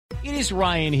It is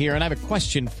Ryan here, and I have a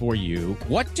question for you.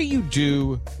 What do you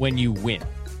do when you win?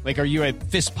 Like, are you a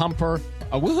fist pumper,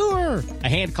 a woo-hooer, a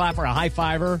hand clapper, a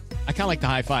high-fiver? I kind of like the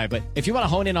high-five, but if you want to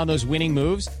hone in on those winning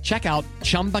moves, check out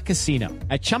Chumba Casino.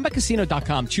 At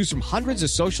ChumbaCasino.com, choose from hundreds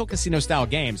of social casino-style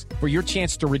games for your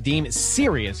chance to redeem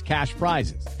serious cash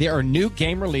prizes. There are new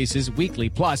game releases weekly,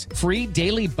 plus free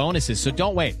daily bonuses, so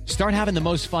don't wait. Start having the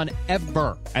most fun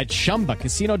ever at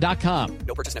ChumbaCasino.com.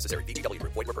 No purchase necessary. VGW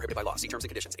Group. Void where prohibited by law. See terms and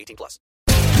conditions. 18+.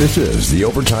 This is the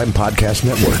Overtime Podcast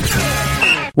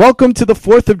Network. Welcome to the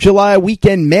 4th of July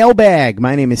weekend mailbag.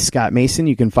 My name is Scott Mason.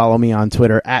 You can follow me on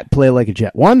Twitter at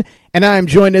PlayLikeAJet1. And I'm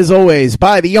joined, as always,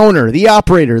 by the owner, the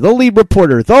operator, the lead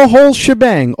reporter, the whole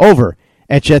shebang over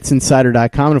at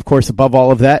JetsInsider.com. And, of course, above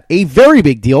all of that, a very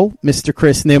big deal, Mr.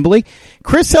 Chris Nimbley.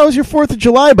 Chris, how was your 4th of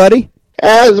July, buddy?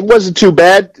 It wasn't too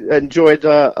bad. Enjoyed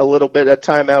a little bit of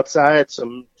time outside,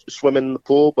 some swimming in the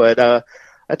pool, but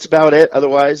that's about it.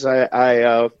 Otherwise,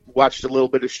 I watched a little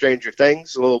bit of Stranger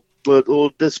Things, a little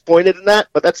disappointed in that,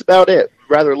 but that's about it.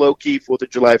 Rather low-key 4th of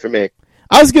July for me.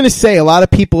 I was going to say, a lot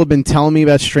of people have been telling me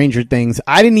about Stranger Things.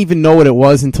 I didn't even know what it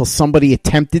was until somebody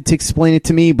attempted to explain it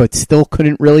to me, but still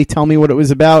couldn't really tell me what it was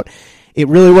about. It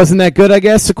really wasn't that good, I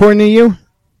guess, according to you?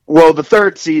 Well, the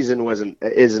third season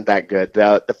isn't that good.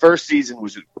 The first season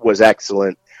was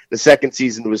excellent. The second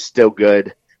season was still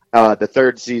good. The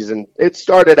third season, it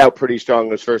started out pretty strong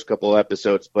those first couple of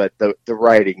episodes, but the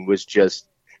writing was just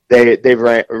they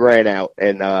ran out,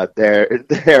 and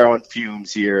they're on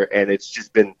fumes here, and it's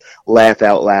just been laugh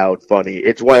out loud funny.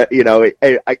 It's one,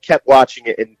 I kept watching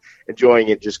it and enjoying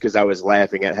it just because I was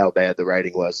laughing at how bad the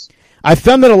writing was. I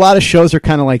found that a lot of shows are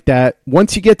kind of like that.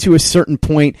 Once you get to a certain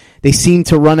point, they seem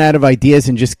to run out of ideas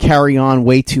and just carry on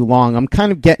way too long. I'm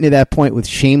kind of getting to that point with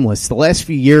Shameless. The last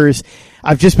few years,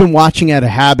 I've just been watching out of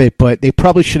habit, but they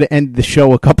probably should have ended the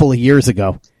show a couple of years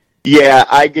ago. Yeah,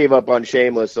 I gave up on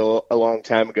Shameless a long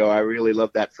time ago. I really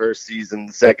loved that first season.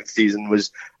 The second season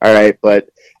was all right,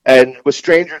 and with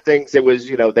Stranger Things, it was,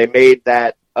 they made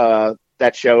that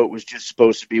show, it was just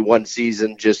supposed to be one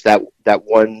season, just that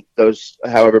one, those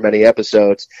however many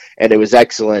episodes, and it was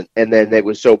excellent. And then it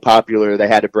was so popular, they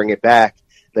had to bring it back.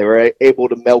 They were able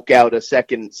to milk out a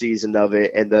second season of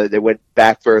it, and they went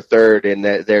back for a third, and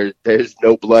there's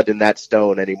no blood in that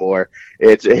stone anymore.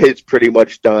 It's pretty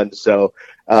much done. So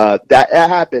that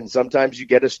happens. Sometimes you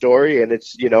get a story, and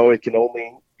it's, you can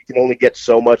only get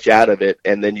so much out of it,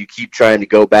 and then you keep trying to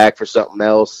go back for something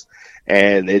else,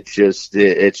 and it's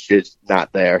just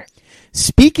not there.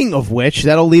 Speaking of which,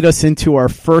 that'll lead us into our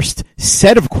first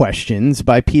set of questions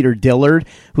by Peter Dillard,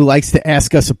 who likes to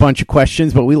ask us a bunch of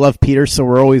questions, but we love Peter, so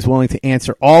we're always willing to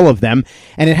answer all of them.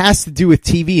 And it has to do with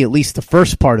TV, at least the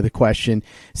first part of the question.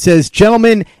 It says,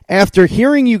 gentlemen, after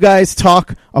hearing you guys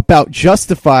talk about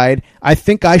Justified, I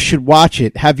think I should watch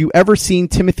it. Have you ever seen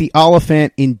Timothy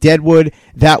Olyphant in Deadwood?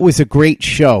 That was a great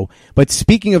show. But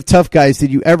speaking of tough guys,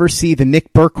 did you ever see the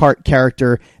Nick Burkhardt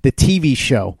character, the TV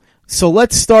show? So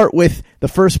let's start with the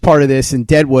first part of this in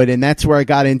Deadwood, and that's where I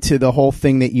got into the whole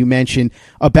thing that you mentioned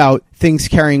about things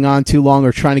carrying on too long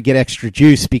or trying to get extra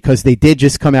juice, because they did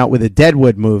just come out with a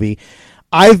Deadwood movie.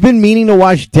 I've been meaning to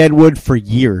watch Deadwood for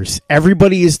years.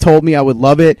 Everybody has told me I would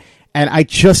love it, and I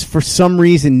just, for some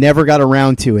reason, never got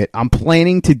around to it. I'm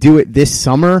planning to do it this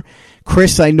summer.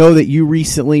 Chris, I know that you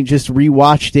recently just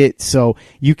rewatched it, so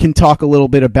you can talk a little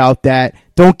bit about that.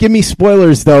 Don't give me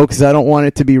spoilers, though, because I don't want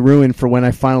it to be ruined for when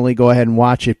I finally go ahead and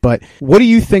watch it. But what do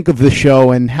you think of the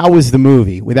show, and how was the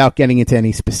movie, without getting into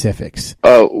any specifics?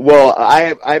 Oh, well,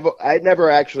 I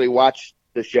never actually watched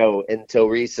the show until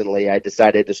recently. I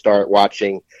decided to start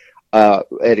watching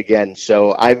it again.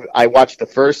 So I watched the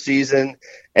first season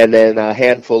and then a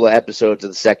handful of episodes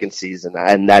of the second season,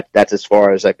 and that's as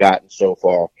far as I've gotten so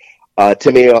far.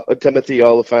 Timothy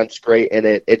Olyphant's great in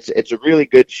it. It's a really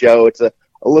good show. It's a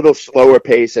little slower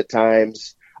pace at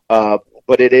times, but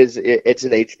it's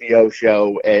an HBO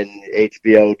show, and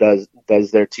HBO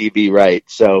does their TV right.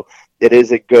 So it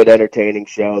is a good, entertaining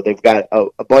show. They've got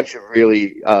a bunch of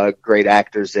really great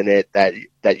actors in it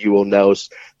that you will know,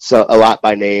 so a lot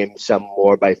by name, some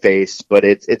more by face, but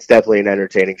it's definitely an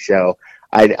entertaining show.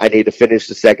 I need to finish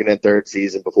the second and third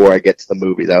season before I get to the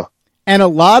movie, though. And a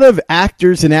lot of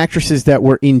actors and actresses that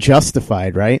were in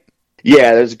Justified, right?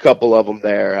 Yeah, there's a couple of them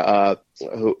there.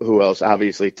 Who else?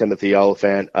 Obviously, Timothy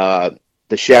Olyphant, the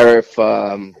sheriff,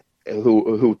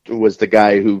 who was the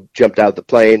guy who jumped out the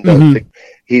plane. Mm-hmm.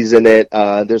 He's in it.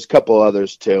 There's a couple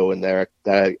others too in there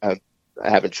that I'm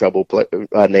having trouble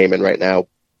naming right now.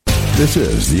 This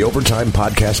is the Overtime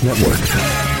Podcast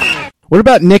Network. What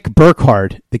about Nick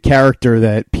Burkhardt, the character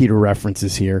that Peter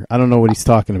references here? I don't know what he's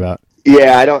talking about.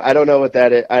 Yeah, I don't know what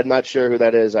that is. I'm not sure who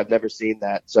that is. I've never seen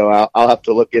that, so I'll have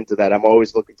to look into that. I'm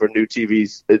always looking for new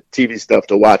TV stuff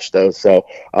to watch, though, so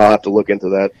I'll have to look into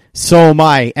that. So am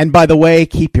I. And by the way,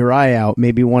 keep your eye out.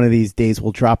 Maybe one of these days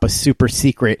we'll drop a super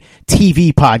secret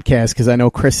TV podcast, because I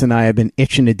know Chris and I have been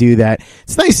itching to do that.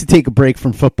 It's nice to take a break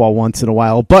from football once in a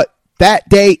while, but that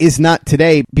day is not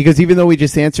today, because even though we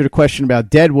just answered a question about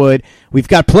Deadwood, we've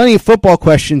got plenty of football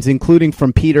questions, including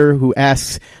from Peter, who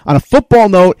asks, on a football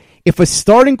note, if a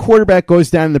starting quarterback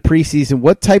goes down in the preseason,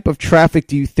 what type of traffic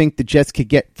do you think the Jets could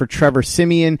get for Trevor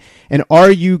Siemian? And are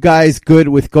you guys good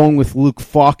with going with Luke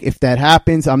Falk if that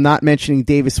happens? I'm not mentioning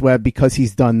Davis Webb because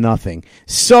he's done nothing.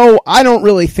 So I don't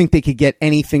really think they could get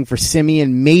anything for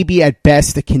Siemian. Maybe at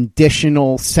best a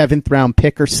conditional 7th round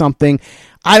pick or something.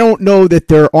 I don't know that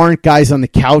there aren't guys on the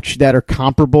couch that are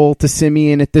comparable to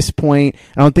Siemian at this point.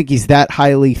 I don't think he's that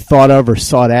highly thought of or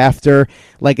sought after.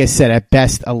 Like I said, at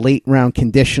best, a late round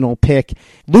conditional pick.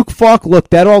 Luke Falk,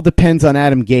 look, that all depends on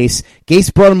Adam Gase.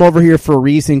 Gase brought him over here for a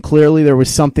reason. Clearly, there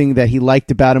was something that he liked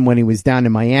about him when he was down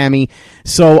in Miami.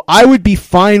 So I would be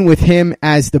fine with him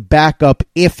as the backup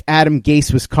if Adam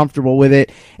Gase was comfortable with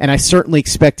it. And I certainly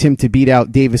expect him to beat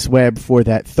out Davis Webb for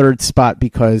that 3rd spot,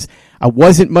 because I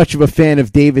wasn't much of a fan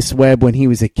of Davis Webb when he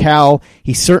was at Cal.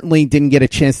 He certainly didn't get a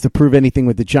chance to prove anything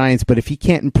with the Giants, but if he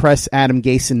can't impress Adam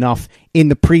Gase enough in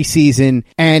the preseason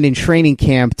and in training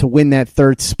camp to win that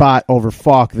 3rd spot over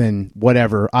Falk, then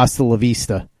whatever, hasta la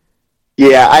vista.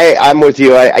 Yeah, I'm with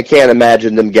you. I can't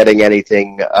imagine them getting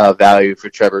anything value for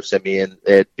Trevor Siemian.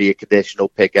 It'd be a conditional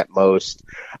pick at most.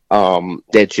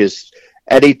 It's just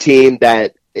any team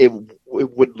that it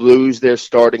would lose their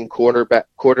starting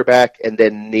quarterback and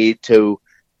then need to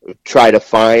try to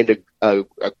find a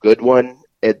good one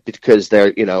because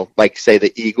they're, like say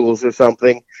the Eagles or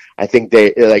something. I think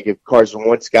they, like if Carson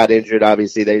Wentz got injured,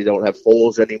 obviously they don't have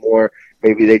Foles anymore.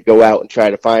 Maybe they'd go out and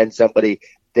try to find somebody.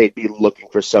 They'd be looking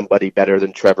for somebody better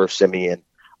than Trevor Siemian.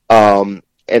 And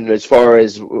as far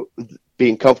as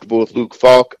being comfortable with Luke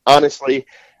Falk, honestly,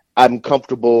 I'm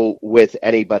comfortable with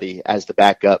anybody as the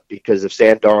backup, because if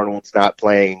Sam Darnold's not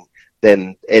playing,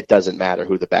 then it doesn't matter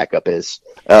who the backup is.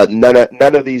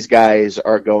 None of these guys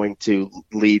are going to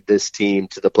lead this team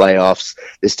to the playoffs.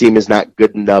 This team is not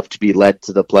good enough to be led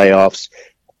to the playoffs,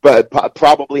 but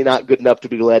probably not good enough to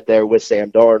be led there with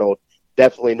Sam Darnold.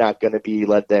 Definitely not going to be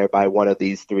led there by one of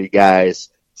these 3 guys.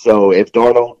 So if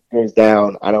Darnold goes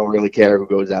down, I don't really care who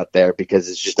goes out there, because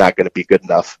it's just not going to be good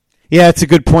enough. Yeah, it's a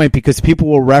good point, because people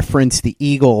will reference the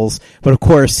Eagles, but of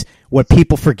course, what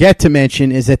people forget to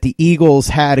mention is that the Eagles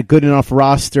had a good enough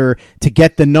roster to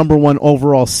get the number 1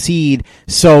 overall seed.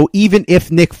 So even if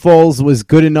Nick Foles was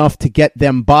good enough to get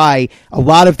them by, a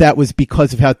lot of that was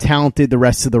because of how talented the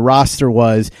rest of the roster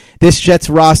was. This Jets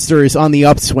roster is on the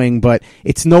upswing, but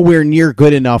it's nowhere near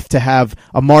good enough to have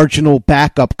a marginal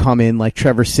backup come in like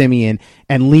Trevor Siemian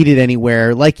and lead it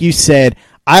anywhere. Like you said,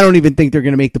 I don't even think they're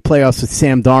going to make the playoffs with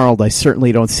Sam Darnold. I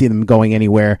certainly don't see them going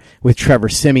anywhere with Trevor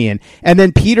Siemian. And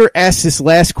then Peter asks this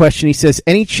last question. He says,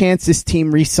 any chance this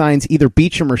team re-signs either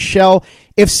Beachum or Shell?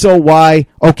 If so, why?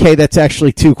 Okay, that's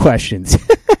actually 2 questions.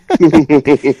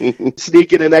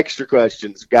 Sneaking in extra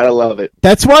questions. Gotta love it.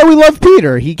 That's why we love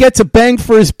Peter. He gets a bang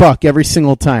for his buck every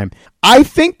single time. I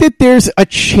think that there's a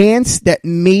chance that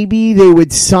maybe they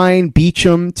would sign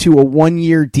Beachum to a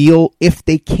 1-year deal if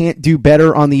they can't do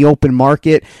better on the open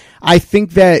market. I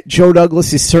think that Joe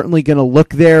Douglas is certainly going to look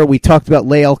there. We talked about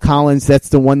Lael Collins. That's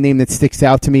the one name that sticks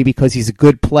out to me because he's a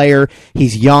good player.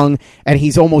 He's young, and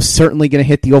he's almost certainly going to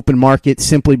hit the open market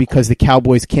simply because the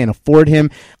Cowboys can't afford him.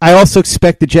 I also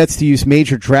expect the Jets to use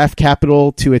major draft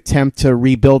capital to attempt to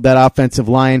rebuild that offensive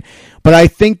line. But I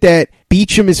think that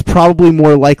Beachum is probably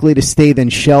more likely to stay than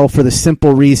Shell for the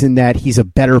simple reason that he's a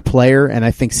better player, and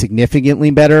I think significantly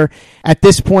better. At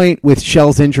this point, with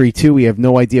Shell's injury too, we have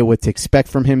no idea what to expect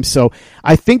from him. So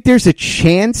I think there's a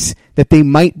chance that they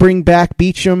might bring back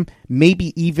Beachum,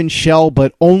 maybe even Shell,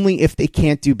 but only if they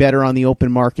can't do better on the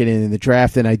open market and in the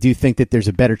draft. And I do think that there's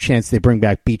a better chance they bring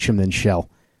back Beachum than Shell.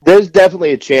 There's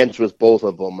definitely a chance with both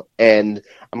of them, and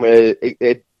I'm gonna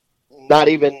not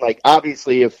even like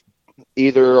obviously if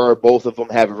either or both of them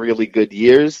have really good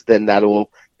years, then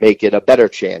that'll make it a better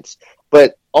chance.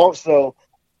 But also,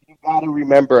 you got to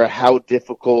remember how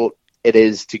difficult it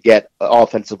is to get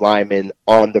offensive linemen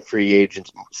on the free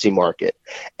agency market.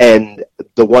 And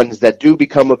the ones that do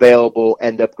become available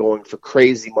end up going for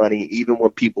crazy money, even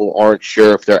when people aren't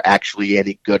sure if they're actually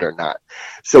any good or not.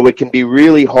 So it can be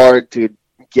really hard to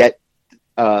get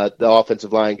the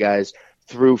offensive line guys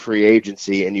through free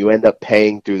agency, and you end up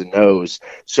paying through the nose.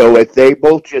 So if they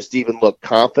both just even look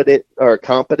competent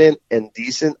and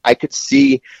decent, I could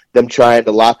see them trying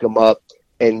to lock them up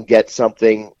and get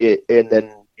something, and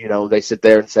then they sit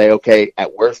there and say, okay,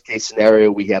 at worst case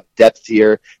scenario, we have depth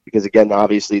here, because again,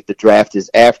 obviously the draft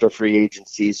is after free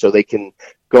agency, so they can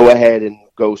go ahead and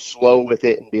go slow with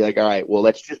it and be like, all right, well,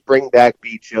 let's just bring back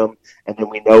Beachum, and then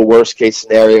we know worst case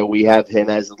scenario, we have him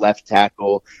as a left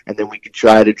tackle, and then we could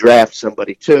try to draft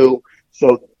somebody too.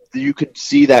 So you could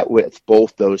see that with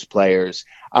both those players.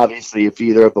 Obviously, if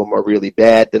either of them are really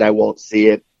bad, then I won't see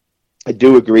it. I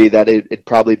do agree that it'd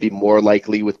probably be more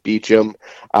likely with Beachum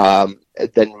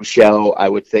than Rochelle. I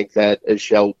would think that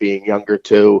Rochelle being younger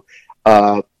too.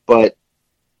 But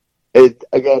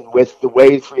again, with the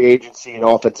way free agency and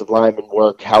offensive linemen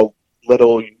work, how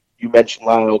little you mentioned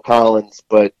Lyle Collins,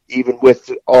 but even with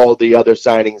all the other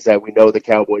signings that we know the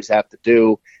Cowboys have to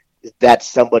do, that's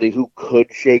somebody who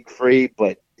could shake free,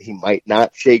 but he might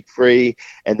not shake free.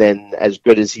 And then as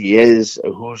good as he is,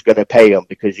 who's going to pay him?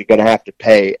 Because you're going to have to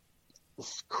pay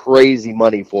crazy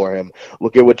money for him.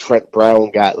 Look at what Trent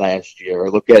Brown got last year, or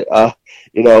look at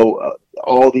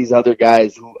all these other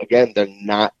guys who, again, they're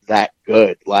not that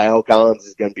good. Lyle Collins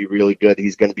is going to be really good.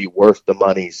 He's going to be worth the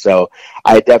money. So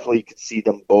I definitely could see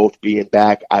them both being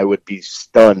back. I would be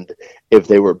stunned if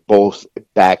they were both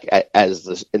back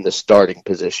in the starting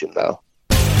position, though.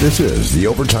 This is the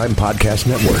Overtime Podcast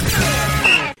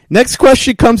Network. Next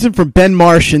question comes in from Ben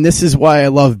Marsh, and this is why I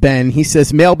love Ben. He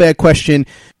says, mailbag question: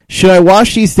 should I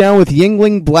wash these down with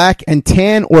Yuengling Black and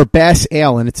Tan or Bass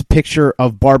Ale? And it's a picture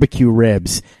of barbecue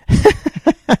ribs.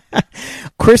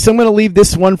 Chris, I'm going to leave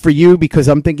this one for you because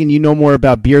I'm thinking you know more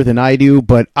about beer than I do,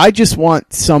 but I just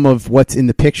want some of what's in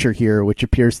the picture here, which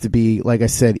appears to be, like I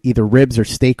said, either ribs or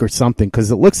steak or something,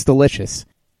 because it looks delicious.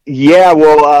 Yeah,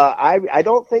 well, I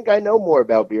don't think I know more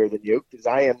about beer than you, because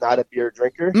I am not a beer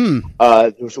drinker.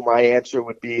 So my answer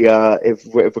would be, if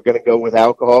we're going to go with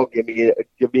alcohol, give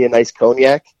me a nice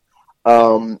cognac.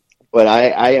 But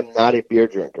I am not a beer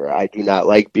drinker. I do not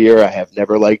like beer. I have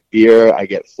never liked beer. I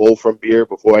get full from beer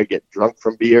before I get drunk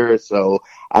from beer. So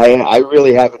I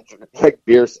really haven't liked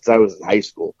beer since I was in high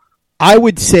school. I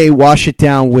would say wash it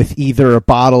down with either a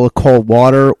bottle of cold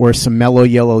water or some Mellow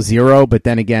Yellow Zero, but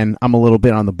then again, I'm a little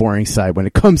bit on the boring side when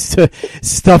it comes to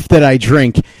stuff that I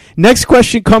drink. Next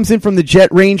question comes in from the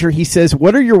Jet Ranger. He says,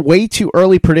 what are your way too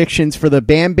early predictions for the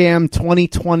Bam Bam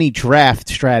 2020 draft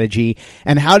strategy,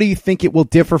 and how do you think it will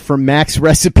differ from Mac's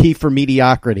recipe for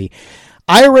mediocrity?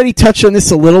 I already touched on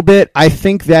this a little bit. I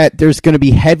think that there's going to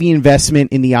be heavy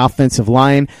investment in the offensive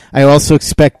line. I also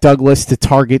expect Douglas to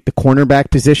target the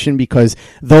cornerback position because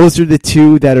those are the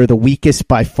two that are the weakest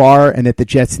by far and that the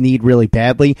Jets need really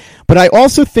badly. But I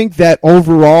also think that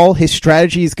overall his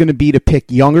strategy is going to be to pick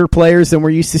younger players than we're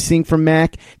used to seeing from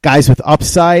Mac, guys with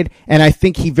upside, and I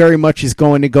think he very much is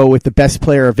going to go with the best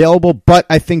player available, but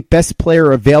I think best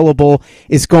player available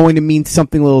is going to mean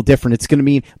something a little different. It's going to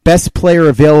mean best player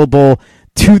available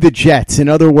to the Jets. In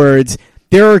other words,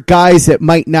 there are guys that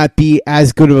might not be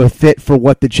as good of a fit for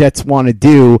what the Jets want to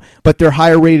do, but they're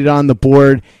higher rated on the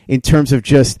board in terms of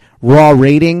just raw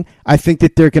rating. I think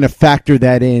that they're going to factor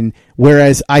that in,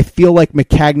 whereas I feel like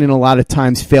Maccagnan a lot of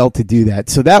times failed to do that.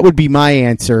 So that would be my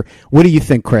answer. What do you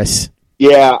think, Chris?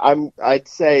 Yeah, I'd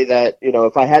say that,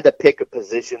 if I had to pick a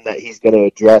position that he's going to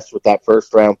address with that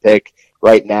first round pick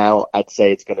right now, I'd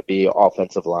say it's going to be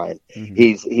offensive line. Mm-hmm.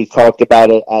 He talked about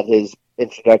it at his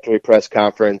introductory press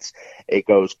conference. It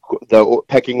goes, the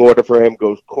pecking order for him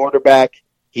goes quarterback.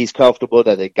 He's comfortable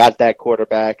that they got that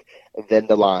quarterback, and then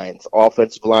the lines,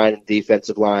 offensive line and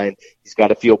defensive line. He's got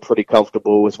to feel pretty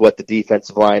comfortable with what the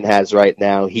defensive line has right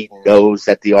now. He knows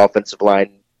that the offensive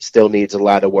line still needs a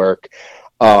lot of work.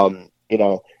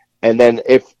 And then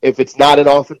if it's not an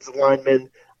offensive lineman,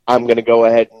 I'm going to go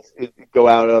ahead and go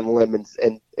out on a limb,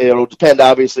 and it'll depend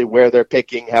obviously where they're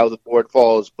picking, how the board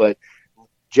falls, but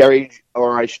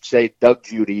Doug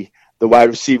Judy, the wide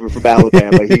receiver from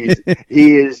Alabama,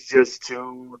 he is just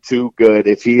too good.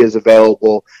 If he is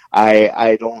available,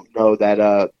 I don't know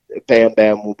that Bam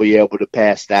Bam will be able to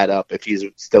pass that up if he's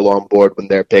still on board when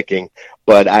they're picking.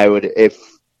 But I would,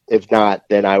 if not,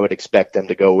 then I would expect them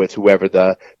to go with whoever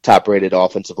the top-rated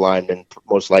offensive lineman,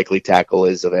 most likely tackle,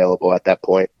 is available at that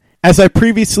point. As I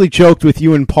previously joked with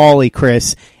you and Paulie,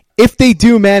 Chris, if they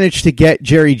do manage to get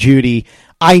Jerry Jeudy,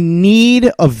 I need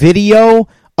a video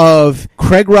of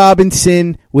Craig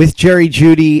Robinson with Jerry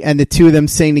Jeudy and the two of them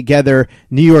saying together,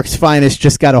 New York's finest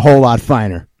just got a whole lot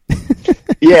finer.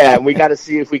 Yeah, and we got to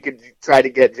see if we could try to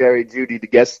get Jerry Jeudy to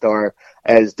guest star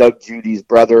as Doug Judy's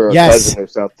brother or cousin or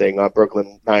something on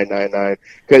Brooklyn 999.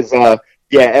 Because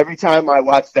Yeah, every time I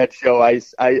watch that show,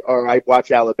 I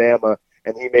watch Alabama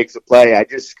and he makes a play, I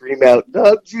just scream out,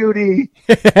 Doug Judy.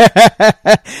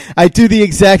 I do the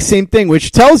exact same thing,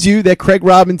 which tells you that Craig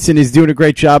Robinson is doing a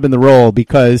great job in the role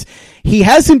because he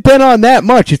hasn't been on that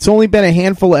much. It's only been a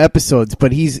handful of episodes,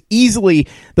 but he's easily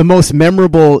the most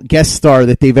memorable guest star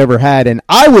that they've ever had. And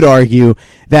I would argue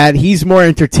that he's more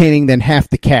entertaining than half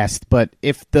the cast. But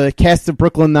if the cast of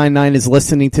Brooklyn Nine-Nine is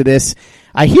listening to this,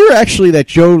 I hear actually that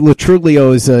Joe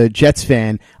Latruglio is a Jets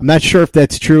fan. I'm not sure if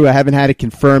that's true. I haven't had it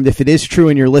confirmed. If it is true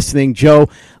and you're listening, Joe,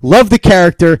 love the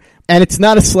character, and it's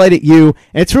not a slight at you,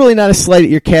 and it's really not a slight at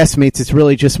your castmates. It's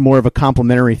really just more of a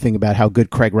complimentary thing about how good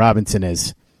Craig Robinson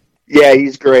is. Yeah,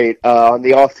 he's great. On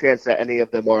the off chance that any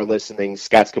of them are listening,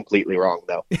 Scott's completely wrong,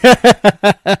 though.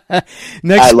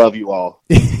 I love you all.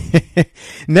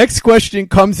 Next question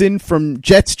comes in from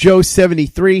Jets Joe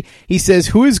 73. He says,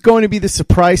 who is going to be the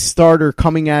surprise starter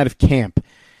coming out of camp?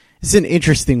 This is an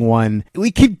interesting one.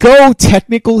 We could go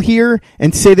technical here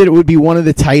and say that it would be one of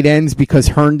the tight ends because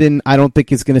Herndon, I don't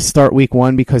think, is going to start week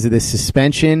 1 because of this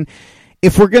suspension.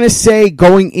 If we're going to say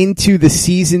going into the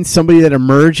season, somebody that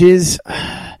emerges,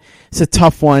 it's a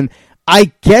tough one.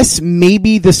 I guess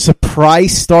maybe the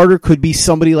surprise starter could be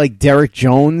somebody like Derek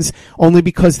Jones, only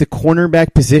because the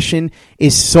cornerback position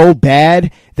is so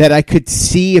bad that I could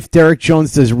see if Derek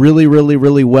Jones does really, really,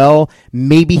 really well,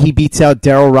 maybe he beats out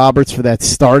Darryl Roberts for that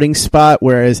starting spot,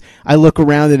 whereas I look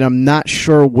around and I'm not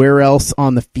sure where else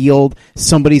on the field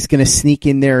somebody's going to sneak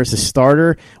in there as a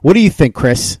starter. What do you think,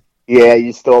 Chris? Yeah,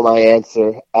 you stole my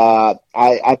answer.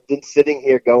 I've been sitting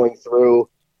here going through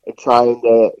and trying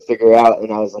to figure out,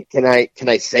 and I was like, can I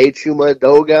say Chuma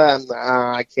Edoga?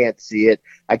 I can't see it.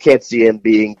 I can't see him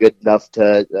being good enough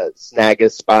to snag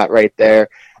a spot right there.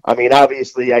 I mean,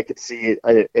 obviously, I could see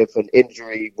it if an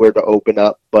injury were to open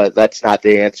up, but that's not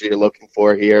the answer you're looking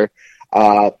for here.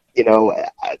 On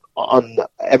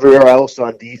everywhere else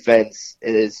on defense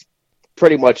is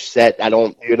pretty much set.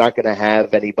 You're not going to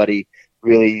have anybody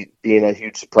really being a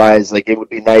huge surprise. Like, it would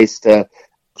be nice to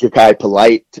Ja'Kai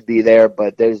Polite to be there,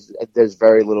 but there's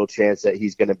very little chance that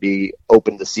he's going to be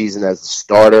open the season as a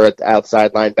starter at the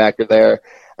outside linebacker there.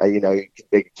 You can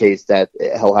make a case that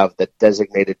he'll have the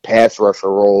designated pass rusher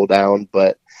role down,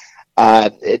 but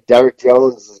Derek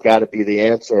Jones has got to be the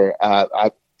answer.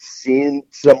 I've seen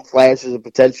some flashes of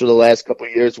potential the last couple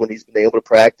of years when he's been able to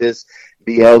practice,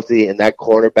 be healthy, and that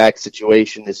cornerback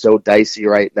situation is so dicey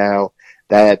right now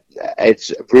that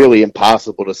it's really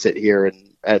impossible to sit here and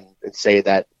say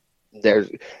that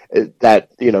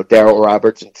Darryl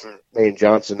Roberts and Trumaine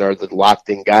Johnson are the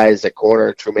locked-in guys at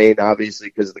corner. Trumaine, obviously,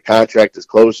 because the contract is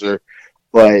closer,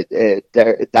 but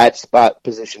that spot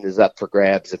position is up for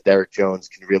grabs if Derek Jones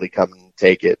can really come and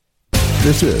take it.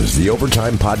 This is the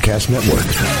Overtime Podcast Network.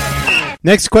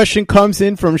 Next question comes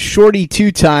in from Shorty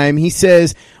Two Time. He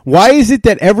says, why is it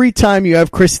that every time you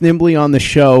have Chris Nimbley on the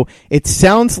show, it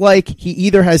sounds like he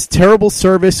either has terrible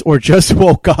service or just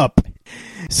woke up?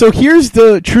 So here's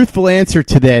the truthful answer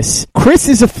to this. Chris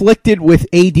is afflicted with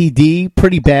ADD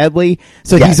pretty badly,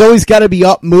 so yes. He's always got to be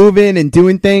up moving and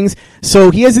doing things.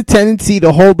 So he has a tendency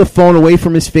to hold the phone away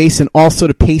from his face and also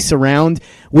to pace around,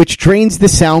 which drains the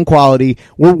sound quality.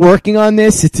 We're working on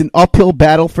this. It's an uphill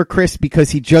battle for Chris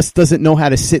because he just doesn't know how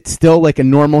to sit still like a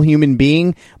normal human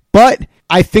being. But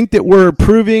I think that we're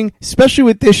improving, especially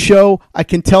with this show. I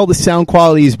can tell the sound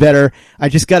quality is better. I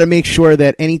just got to make sure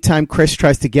that anytime Chris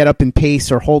tries to get up and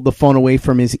pace or hold the phone away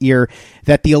from his ear,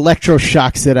 that the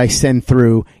electroshocks that I send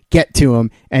through get to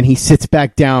him and he sits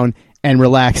back down and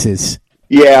relaxes.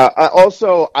 Yeah.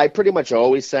 I pretty much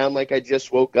always sound like I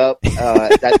just woke up.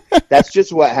 That's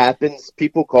just what happens.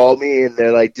 People call me and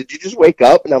they're like, "Did you just wake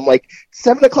up?" And I'm like,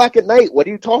 7:00 at night. What are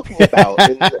you talking about?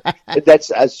 And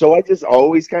that's so I just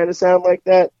always kind of sound like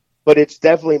that. But it's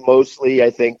definitely mostly, I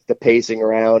think, the pacing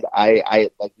around. I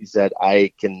like you said,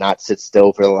 I cannot sit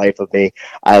still for the life of me.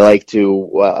 I like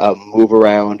to move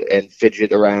around and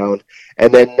fidget around.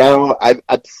 And then now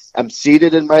I'm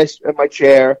seated in my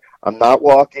chair. I'm not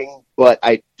walking, but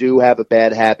I do have a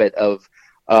bad habit of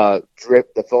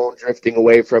the phone drifting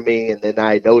away from me, and then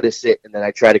I notice it, and then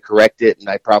I try to correct it, and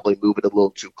I probably move it a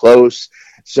little too close.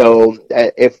 So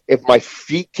if my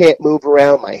feet can't move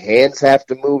around, my hands have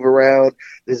to move around.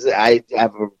 I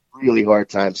have a really hard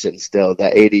time sitting still.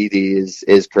 That ADD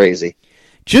is crazy.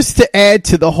 Just to add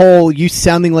to the whole you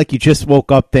sounding like you just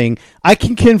woke up thing, I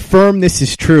can confirm this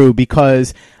is true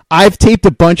because I've taped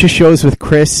a bunch of shows with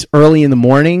Chris early in the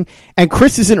morning, and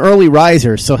Chris is an early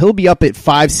riser, so he'll be up at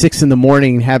 5, 6 in the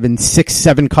morning having 6,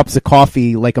 7 cups of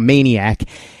coffee like a maniac.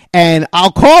 And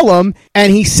I'll call him,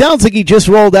 and he sounds like he just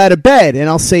rolled out of bed. And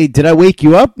I'll say, did I wake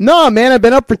you up? No, man, I've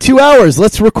been up for 2 hours.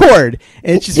 Let's record.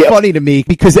 And it's just funny to me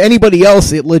because anybody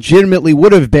else, it legitimately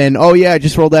would have been, oh, yeah, I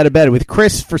just rolled out of bed. With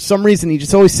Chris, for some reason, he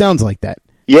just always sounds like that.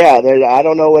 Yeah, I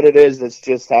don't know what it is. It's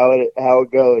just how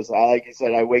it goes. Like you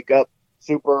said, I wake up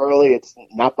super early. It's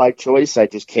not by choice. I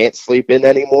just can't sleep in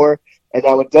anymore. And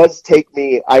now it does take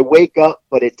me, I wake up,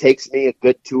 but it takes me a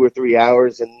good 2 or 3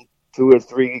 hours and 2 or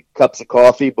 3 cups of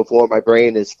coffee before my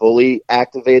brain is fully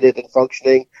activated and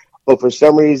functioning. But for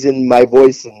some reason, my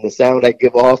voice and the sound I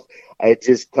give off, it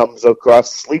just comes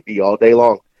across sleepy all day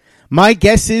long. My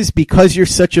guess is because you're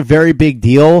such a very big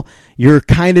deal, you're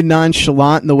kind of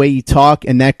nonchalant in the way you talk,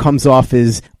 and that comes off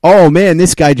as, oh, man,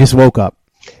 this guy just woke up.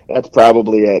 That's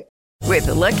probably it. With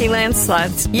the Lucky Land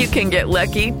Slots, you can get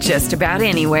lucky just about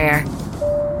anywhere.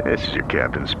 This is your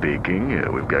captain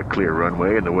speaking. We've got clear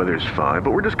runway and the weather's fine,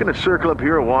 but we're just going to circle up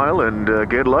here a while and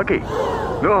get lucky.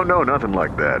 No, nothing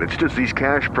like that. It's just these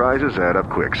cash prizes add up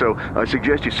quick. So I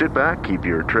suggest you sit back, keep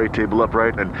your tray table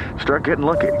upright, and start getting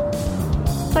lucky.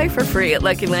 Play for free at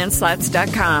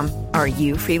LuckyLandSlots.com. Are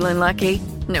you feeling lucky?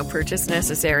 No purchase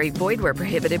necessary. Void where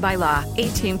prohibited by law.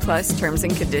 18+ terms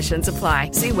and conditions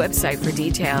apply. See website for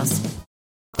details.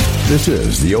 This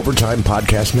is the Overtime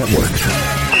Podcast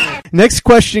Network. Next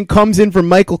question comes in from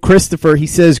Michael Christopher. He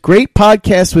says, great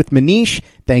podcast with Manish.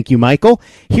 Thank you, Michael.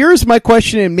 Here's my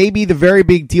question, and maybe the very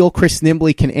big deal Chris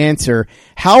Nimbley can answer.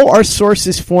 How are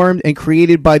sources formed and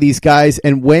created by these guys,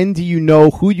 and when do you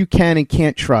know who you can and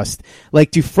can't trust?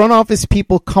 Like, do front office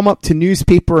people come up to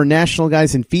newspaper or national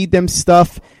guys and feed them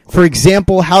stuff? For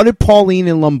example, how did Pauline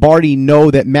and Lombardi know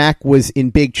that Mac was in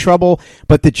big trouble,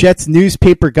 but the Jets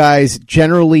newspaper guys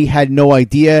generally had no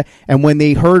idea, and when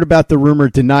they heard about the rumor,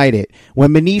 denied it?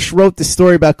 When Manish wrote the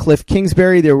story about Cliff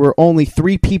Kingsbury, there were only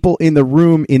 3 people in the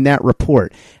room in that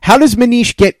report. How does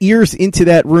Manish get ears into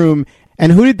that room,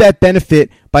 and who did that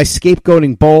benefit by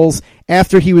scapegoating Bowles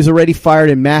after he was already fired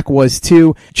and Mac was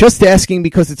too? Just asking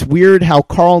because it's weird how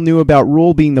Carl knew about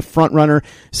Rule being the front runner.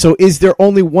 So is there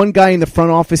only one guy in the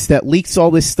front office that leaks all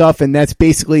this stuff and that's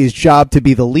basically his job to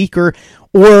be the leaker?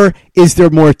 Or is there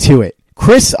more to it?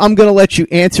 Chris, I'm going to let you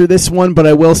answer this one, but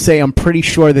I will say I'm pretty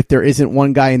sure that there isn't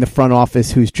one guy in the front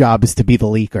office whose job is to be the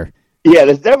leaker. Yeah,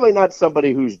 there's definitely not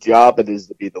somebody whose job it is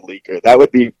to be the leaker. That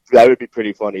would be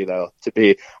pretty funny though to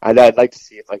be. And I'd like to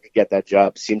see if I could get that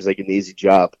job. Seems like an easy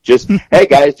job. Just hey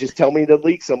guys, just tell me to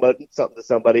leak something to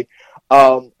somebody.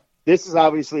 This is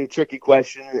obviously a tricky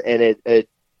question, and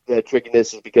the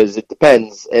trickiness is because it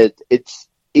depends. It's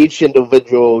each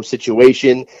individual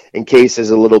situation and case is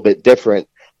a little bit different.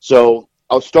 So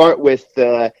I'll start with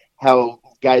how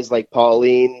guys like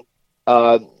Pauline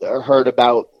heard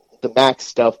about the Max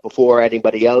stuff before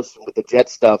anybody else with the Jet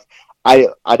stuff. I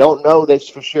don't know this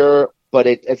for sure, but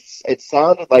it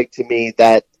sounded like to me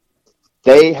that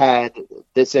they had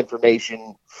this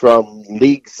information from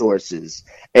league sources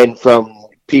and from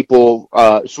people,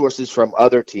 sources from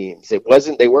other teams.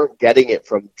 They weren't getting it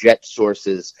from Jet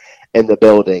sources in the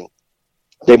building.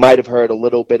 They might have heard a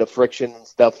little bit of friction and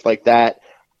stuff like that,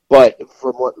 but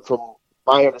from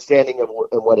my understanding of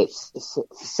what it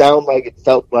sounded like, it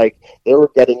felt like they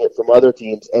were getting it from other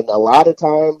teams. And a lot of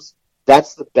times,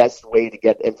 that's the best way to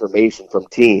get information from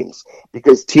teams,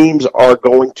 because teams are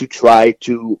going to try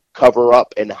to cover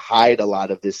up and hide a lot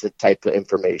of this type of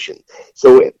information.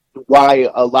 So why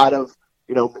a lot of,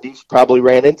 Manish probably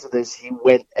ran into this, he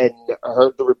went and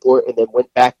heard the report and then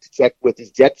went back to check with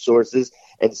his Jet sources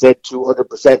and said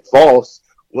 200% false.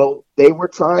 Well, they were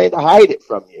trying to hide it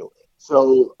from you.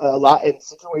 So a lot in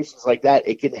situations like that,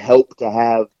 it can help to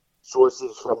have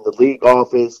sources from the league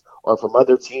office or from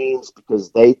other teams,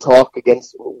 because they talk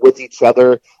with each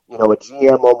other. A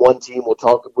GM on one team will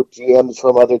talk with GMs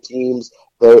from other teams.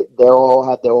 They all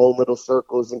have their own little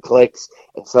circles and cliques,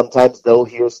 and sometimes they'll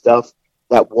hear stuff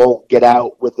that won't get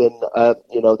out within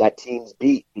that team's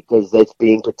beat because it's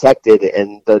being protected,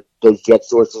 and those Jet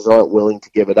sources aren't willing to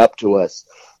give it up to us.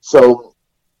 So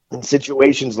in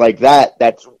situations like that,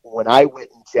 that's when I went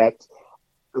and checked.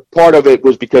 Part of it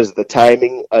was because of the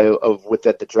timing of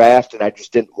at the draft, and I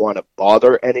just didn't want to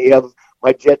bother any of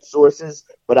my Jet sources.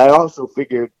 But I also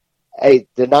figured, hey,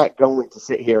 they're not going to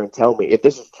sit here and tell me. If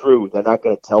this is true, they're not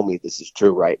going to tell me this is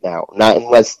true right now. Not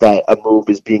unless that a move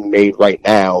is being made right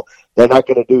now. They're not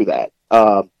going to do that.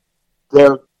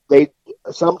 They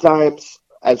sometimes,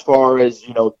 as far as,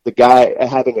 the guy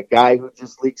having a guy who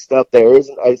just leaks stuff, there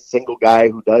isn't a single guy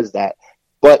who does that.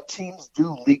 But teams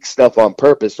do leak stuff on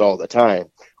purpose all the time.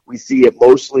 We see it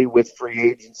mostly with free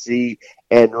agency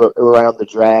and around the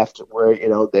draft where,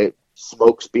 the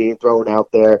smoke's being thrown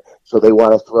out there, so they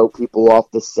want to throw people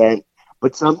off the scent.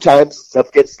 But sometimes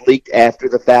stuff gets leaked after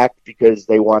the fact because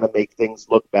they want to make things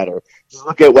look better. Just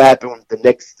look at what happened with the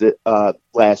Knicks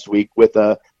last week with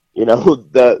the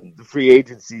free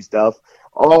agency stuff.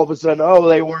 All of a sudden,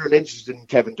 they weren't interested in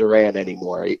Kevin Durant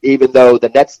anymore, even though the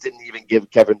Nets didn't even give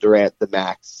Kevin Durant the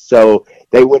max. So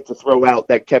they went to throw out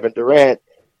that Kevin Durant.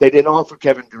 They didn't offer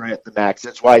Kevin Durant the max.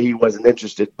 That's why he wasn't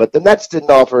interested. But the Nets didn't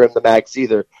offer him the max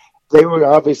either. They were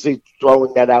obviously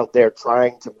throwing that out there,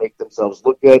 trying to make themselves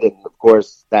look good. And, of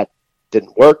course, that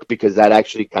didn't work because that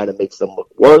actually kind of makes them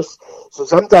look worse. So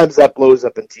sometimes that blows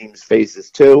up in teams' faces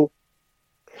too.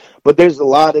 But there's a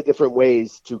lot of different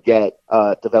ways to get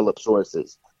develop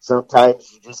sources.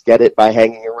 Sometimes you just get it by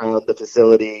hanging around the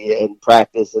facility and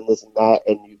practice and this and that,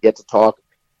 and you get to talk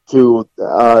to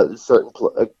certain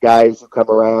guys who come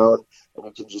around, and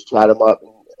you can just chat them up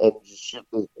and just shoot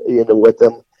with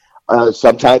them.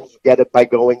 Sometimes you get it by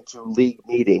going to league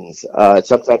meetings.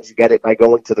 Sometimes you get it by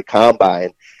going to the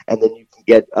combine, and then you can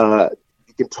get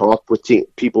you can talk with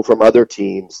people from other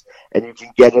teams, and you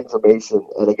can get information.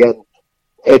 And again,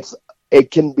 it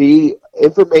can be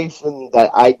information that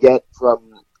I get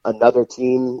from another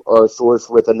team or a source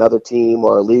with another team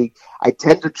or a league. I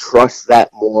tend to trust that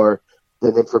more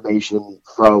than information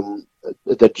from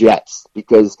the Jets,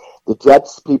 because the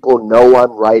Jets people know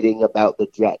I'm writing about the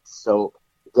Jets. So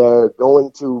they're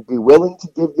going to be willing to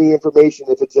give me information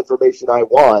if it's information I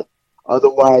want.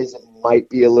 Otherwise, it might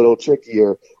be a little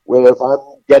trickier. Where if I'm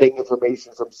getting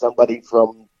information from somebody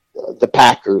from the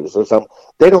Packers or something,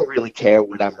 they don't really care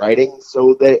what I'm writing.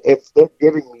 So that if they're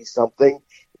giving me something,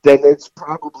 then it's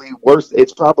probably worse.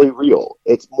 It's probably real.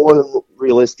 It's more than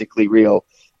realistically real.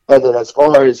 And then as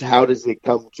far as how does it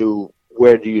come to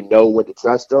where do you know when to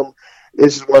trust them,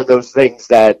 this is one of those things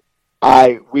that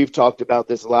we've talked about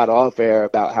this a lot off air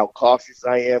about how cautious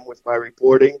I am with my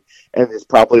reporting, and it's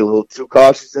probably a little too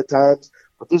cautious at times.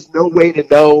 But there's no way to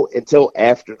know until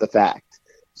after the fact.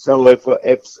 So if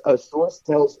a source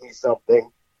tells me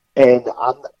something and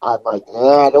I'm like,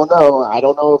 I don't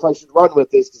know if I should run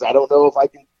with this because I don't know if I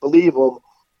can believe them.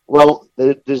 Well,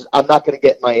 I'm not going to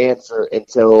get my answer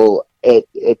until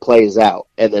it plays out,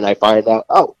 and then I find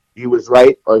out, he was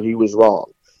right or he was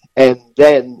wrong. And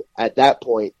then at that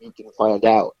point, you can find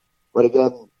out. But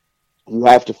again, you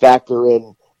have to factor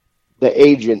in the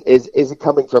agent. Is it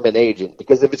coming from an agent?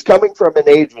 Because if it's coming from an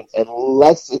agent,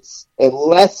 unless it's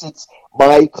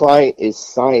my client is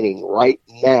signing right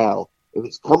now, if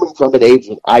it's coming from an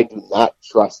agent, I do not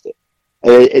trust it.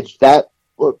 It's that,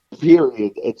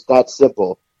 period. It's that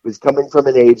simple. If it's coming from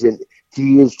an agent,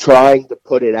 he is trying to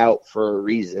put it out for a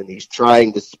reason. He's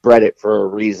trying to spread it for a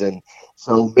reason.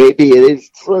 So maybe it is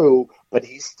true, but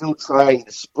he's still trying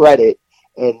to spread it,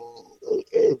 and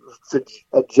it's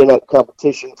a gin up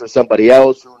competition for somebody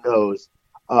else. Who knows?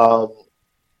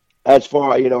 As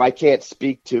far, I can't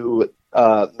speak to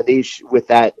Manish with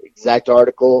that exact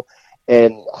article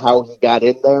and how he got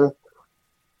in there.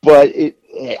 But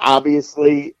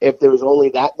obviously, if there was only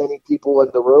that many people in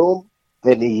the room,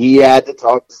 then he had to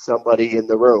talk to somebody in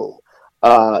the room.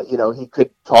 He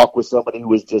could talk with somebody who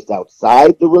was just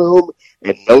outside the room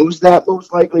and knows that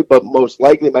most likely, but most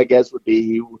likely my guess would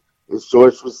be his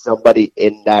source was somebody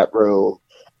in that room.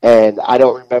 And I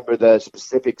don't remember the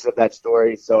specifics of that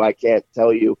story, so I can't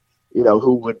tell you,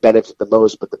 who would benefit the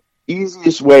most. But the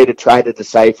easiest way to try to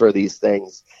decipher these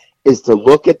things is to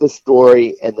look at the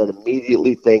story and then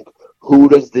immediately think, who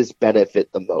does this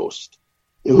benefit the most?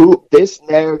 This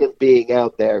narrative being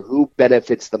out there, who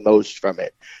benefits the most from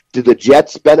it? Do the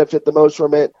Jets benefit the most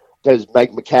from it? Does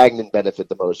Mike Maccagnan benefit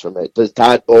the most from it? Does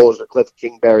Todd Bowles or Cliff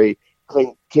Kingsbury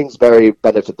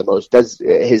benefit the most? Does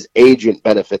his agent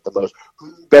benefit the most?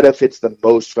 Who benefits the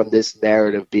most from this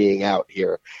narrative being out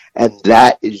here? And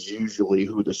that is usually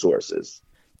who the source is.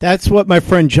 That's what my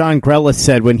friend John Grella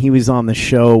said when he was on the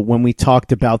show when we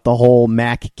talked about the whole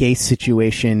Mac Gase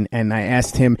situation, and I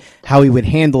asked him how he would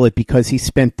handle it because he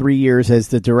spent 3 years as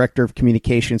the director of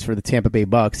communications for the Tampa Bay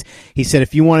Bucks. He said,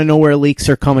 if you want to know where leaks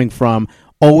are coming from,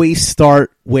 always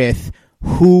start with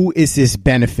who is this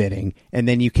benefiting, and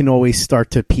then you can always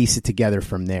start to piece it together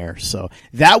from there. So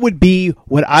that would be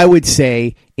what I would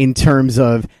say in terms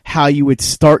of how you would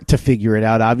start to figure it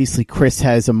out. Obviously, Chris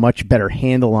has a much better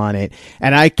handle on it,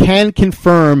 and I can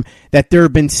confirm that there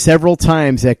have been several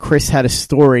times that Chris had a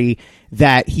story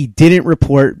that he didn't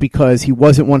report because he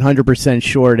wasn't 100%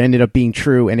 sure it ended up being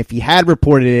true. And if he had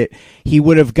reported it, he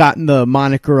would have gotten the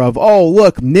moniker of, oh,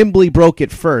 look, Nimbly broke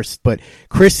it first. But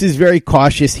Chris is very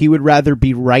cautious. He would rather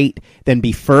be right than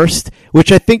be first,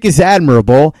 which I think is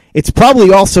admirable. It's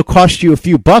probably also cost you a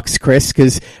few bucks, Chris,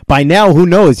 because by now, who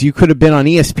knows? You could have been on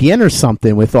ESPN or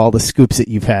something with all the scoops that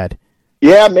you've had.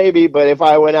 Yeah, maybe, but if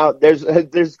I went out, there's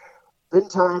been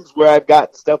times where I've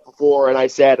got stuff before and I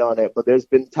sat on it, but there's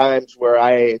been times where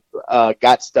I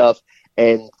got stuff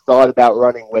and thought about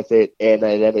running with it, and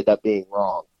it ended up being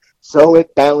wrong. So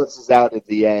it balances out at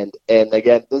the end. And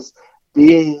again, this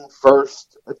being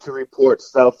first to report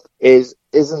stuff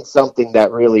isn't something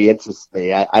that really interests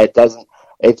me. It doesn't.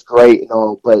 It's great and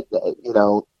all, but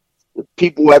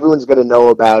everyone's going to know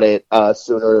about it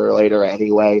sooner or later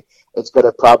anyway. It's going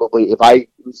to probably, if I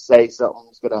say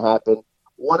something's going to happen.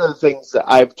 One of the things that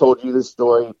I've told you this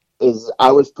story is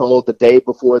I was told the day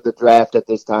before the draft at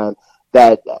this time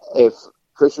that if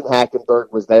Christian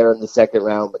Hackenberg was there in the second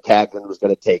round, Maccagnan was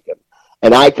going to take him.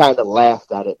 And I kind of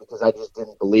laughed at it because I just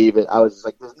didn't believe it. I was just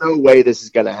like, there's no way this is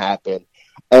going to happen.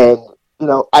 And,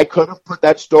 I could have put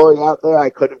that story out there. I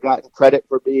could have gotten credit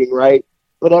for being right.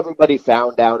 But everybody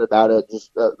found out about it just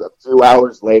a few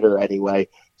hours later anyway.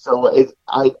 So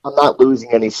I'm not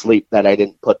losing any sleep that I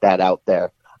didn't put that out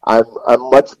there. I'm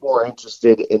much more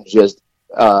interested in just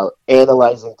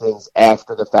analyzing things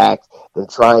after the fact than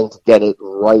trying to get it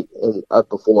right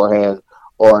beforehand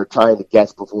or trying to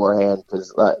guess beforehand.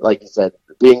 Because, like you said,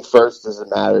 being first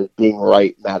doesn't matter. Being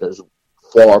right matters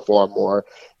far, far more.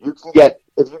 If you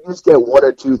just get one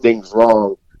or two things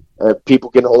wrong, people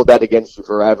can hold that against you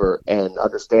forever, and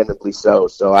understandably so.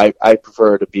 So I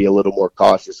prefer to be a little more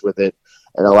cautious with it,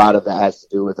 and a lot of that has to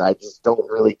do with I just don't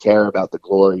really care about the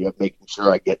glory of making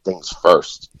sure I get things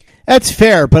first. That's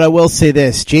fair, but I will say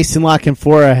this. Jason La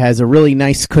Canfora has a really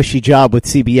nice, cushy job with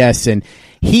CBS, and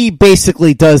he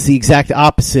basically does the exact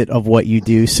opposite of what you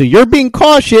do. So you're being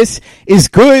cautious is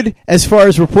good as far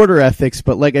as reporter ethics,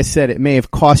 but like I said, it may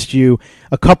have cost you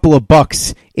a couple of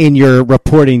bucks in your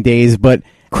reporting days. But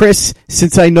Chris,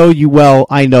 since I know you well,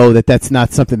 I know that that's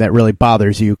not something that really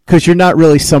bothers you because you're not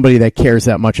really somebody that cares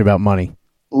that much about money.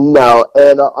 No,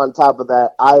 and on top of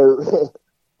that,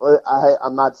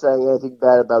 I'm not saying anything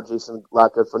bad about Jason La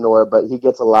Canfora, but he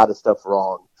gets a lot of stuff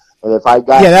wrong. And if I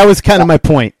got that was kind of my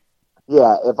point.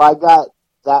 Yeah, if I got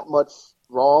that much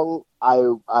wrong, I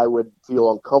would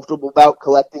feel uncomfortable about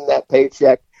collecting that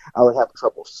paycheck. I would have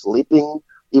trouble sleeping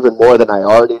even more than I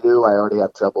already do. I already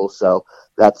have trouble, so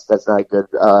that's not a good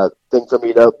thing for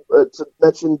me to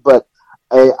mention. But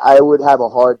I would have a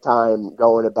hard time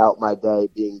going about my day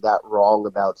being that wrong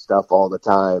about stuff all the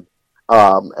time.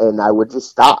 And I would just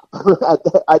stop.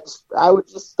 I would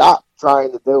just stop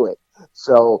trying to do it.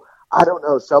 So I don't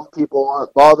know. Some people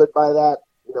aren't bothered by that.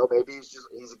 Maybe he's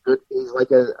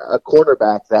like a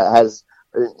cornerback that has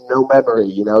no memory.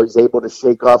 He's able to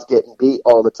shake off getting beat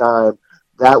all the time.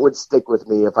 That would stick with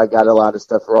me if I got a lot of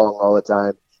stuff wrong all the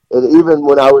time. And even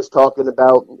when I was talking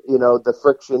about, the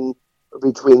friction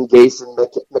between Gase and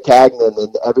Maccagnan,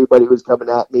 and everybody was coming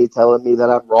at me telling me that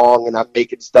I'm wrong and I'm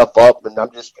making stuff up and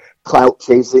I'm just clout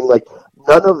chasing, like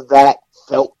none of that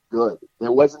felt good.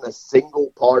 There wasn't a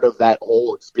single part of that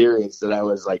whole experience that I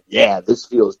was like, yeah, this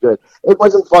feels good. It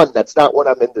wasn't fun. That's not what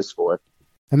I'm in this for.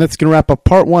 And that's going to wrap up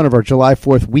part 1 of our July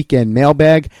 4th weekend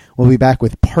mailbag. We'll be back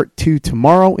with part 2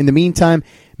 tomorrow. In the meantime,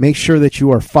 make sure that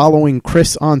you are following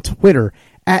Chris on Twitter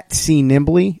at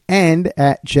 @CNimbly and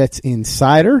at Jets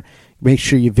Insider. Make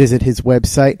sure you visit his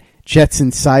website,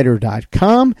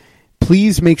 jetsinsider.com.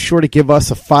 Please make sure to give us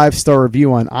a 5-star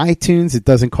review on iTunes. It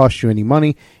doesn't cost you any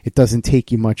money. It doesn't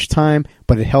take you much time,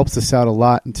 but it helps us out a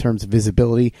lot in terms of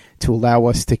visibility to allow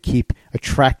us to keep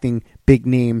attracting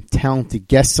big-name, talented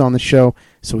guests on the show.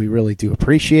 So we really do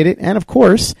appreciate it. And, of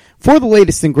course, for the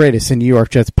latest and greatest in New York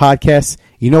Jets podcasts,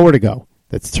 you know where to go.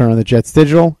 That's Turn on the Jets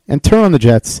Digital and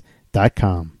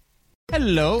turnonthejets.com.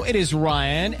 Hello, it is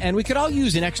Ryan, and we could all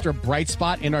use an extra bright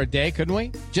spot in our day, couldn't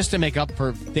we? Just to make up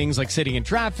for things like sitting in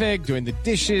traffic, doing the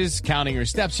dishes, counting your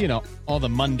steps, all the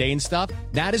mundane stuff.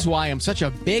 That is why I'm such a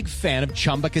big fan of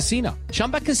Chumba Casino.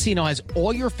 Chumba Casino has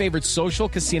all your favorite social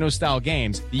casino-style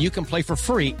games that you can play for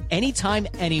free anytime,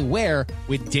 anywhere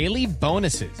with daily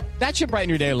bonuses. That should brighten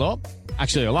your day a little.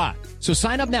 Actually, a lot. So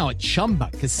sign up now at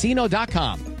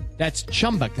ChumbaCasino.com. That's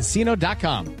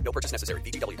ChumbaCasino.com. No purchase necessary.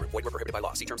 VGW Group. Void where prohibited by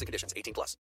law. See terms and conditions.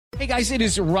 18+. Hey guys, it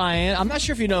is Ryan. I'm not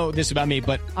sure if you know this about me,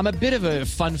 but I'm a bit of a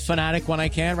fun fanatic when I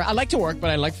can. I like to work, but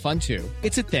I like fun too.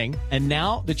 It's a thing. And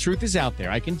now the truth is out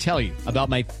there. I can tell you about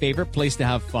my favorite place to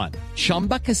have fun.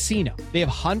 Chumba Casino. They have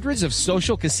hundreds of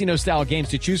social casino style games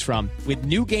to choose from with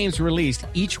new games released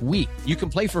each week. You can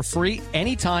play for free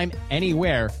anytime,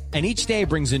 anywhere. And each day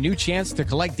brings a new chance to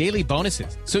collect daily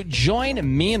bonuses. So join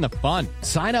me in the fun.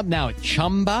 Sign up now at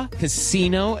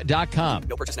ChumbaCasino.com.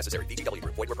 No purchase necessary. VGW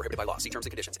Group. Void where prohibited by law. See terms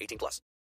and conditions. 18+.